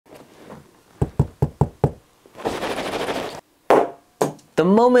The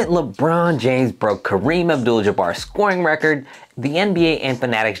moment LeBron James broke Kareem Abdul-Jabbar's scoring record, the NBA and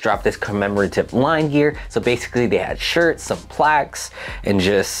Fanatics dropped this commemorative line gear. So basically they had shirts, some plaques, and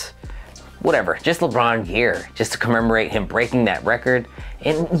just whatever, just LeBron gear, just to commemorate him breaking that record.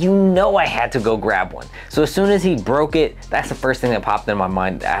 And you know I had to go grab one. So as soon as he broke it, that's the first thing that popped in my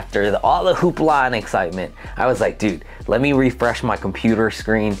mind after all the hoopla and excitement. I was like, dude, let me refresh my computer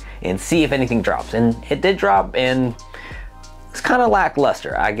screen and see if anything drops. And it did drop, and it's kind of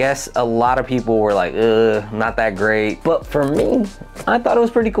lackluster. I guess a lot of people were like, not that great. But for me, I thought it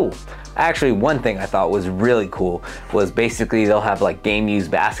was pretty cool. Actually, one thing I thought was really cool was basically they'll have like game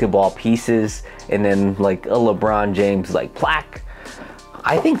used basketball pieces and then like a LeBron James like plaque.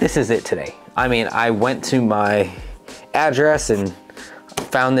 I think this is it today. I mean, I went to my address and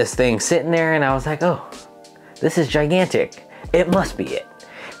found this thing sitting there and I was like, oh, this is gigantic. It must be it.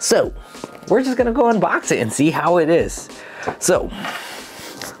 So we're just gonna go unbox it and see how it is. So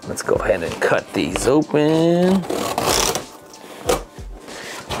let's go ahead and cut these open.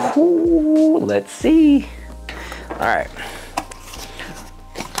 Ooh, let's see. All right.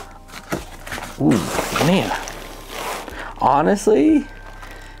 Ooh, man. Honestly,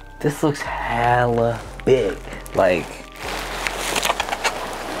 this looks hella big. Like,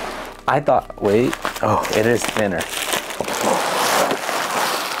 I thought, wait. Oh, it is thinner.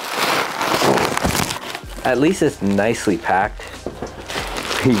 At least it's nicely packed.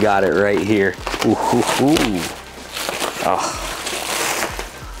 You got it right here. Ooh, ooh, ooh. Oh.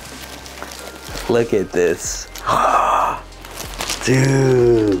 Look at this.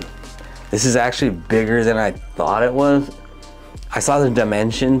 Dude. This is actually bigger than I thought it was. I saw the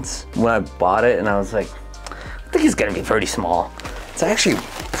dimensions when I bought it and I was like, I think it's gonna be pretty small. It's actually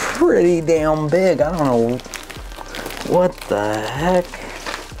pretty damn big. I don't know what the heck.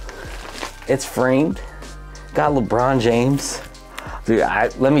 It's framed. Got LeBron James. Dude,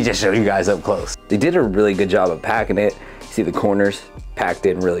 let me just show you guys up close. They did a really good job of packing it. You see the corners packed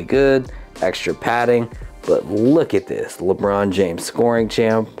in really good, extra padding, but look at this. LeBron James scoring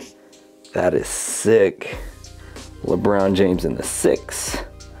champ. That is sick. LeBron James in the 6.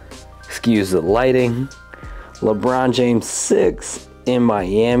 Excuse the lighting. LeBron James 6 in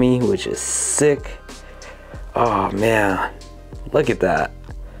Miami, which is sick. Oh man, look at that.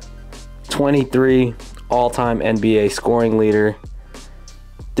 23. All-time NBA scoring leader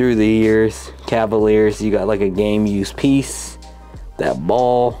through the years. Cavaliers, you got like a game used piece. That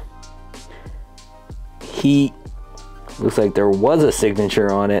ball. Heat. Looks like there was a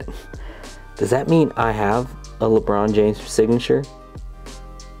signature on it. Does that mean I have a LeBron James signature?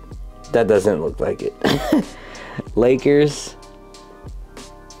 That doesn't look like it. Lakers.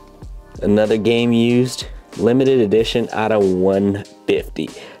 Another game used. Limited edition out of 150.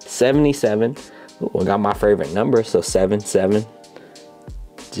 77. Ooh, I got my favorite number, so 7-7.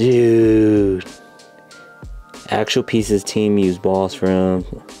 Dude. Actual pieces team used balls from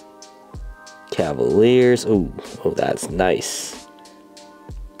Cavaliers. Ooh, oh, that's nice.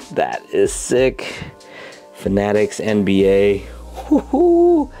 That is sick. Fanatics NBA.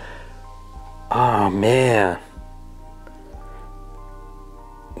 Woohoo. Oh man.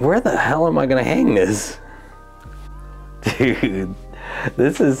 Where the hell am I gonna hang this? Dude,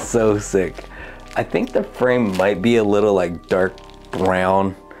 this is so sick. I think the frame might be a little like dark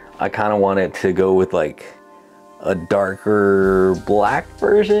brown. I kind of want it to go with like a darker black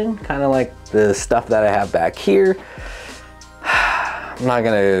version, kind of like the stuff that I have back here. I'm not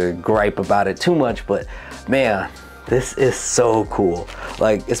gonna gripe about it too much, but man, this is so cool.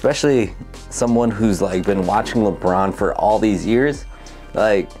 Like, especially someone who's like been watching LeBron for all these years.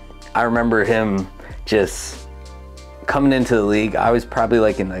 Like, I remember him just coming into the league. I was probably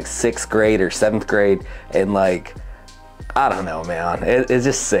like in like 6th grade or 7th grade, and like, I don't know, man, it's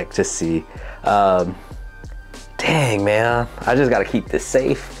just sick to see. Dang, man, I just gotta keep this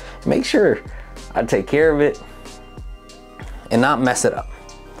safe, make sure I take care of it and not mess it up.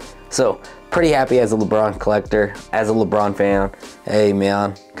 So pretty happy as a LeBron collector, as a LeBron fan. Hey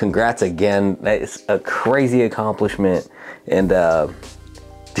man, congrats again. That is a crazy accomplishment. And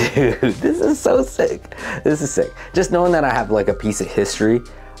dude, this is so sick. This is sick. Just knowing that I have like a piece of history,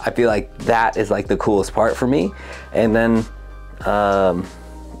 I feel like that is like the coolest part for me. And then,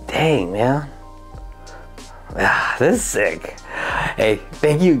 dang man, this is sick. Hey,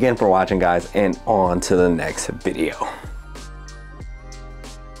 thank you again for watching guys, and on to the next video.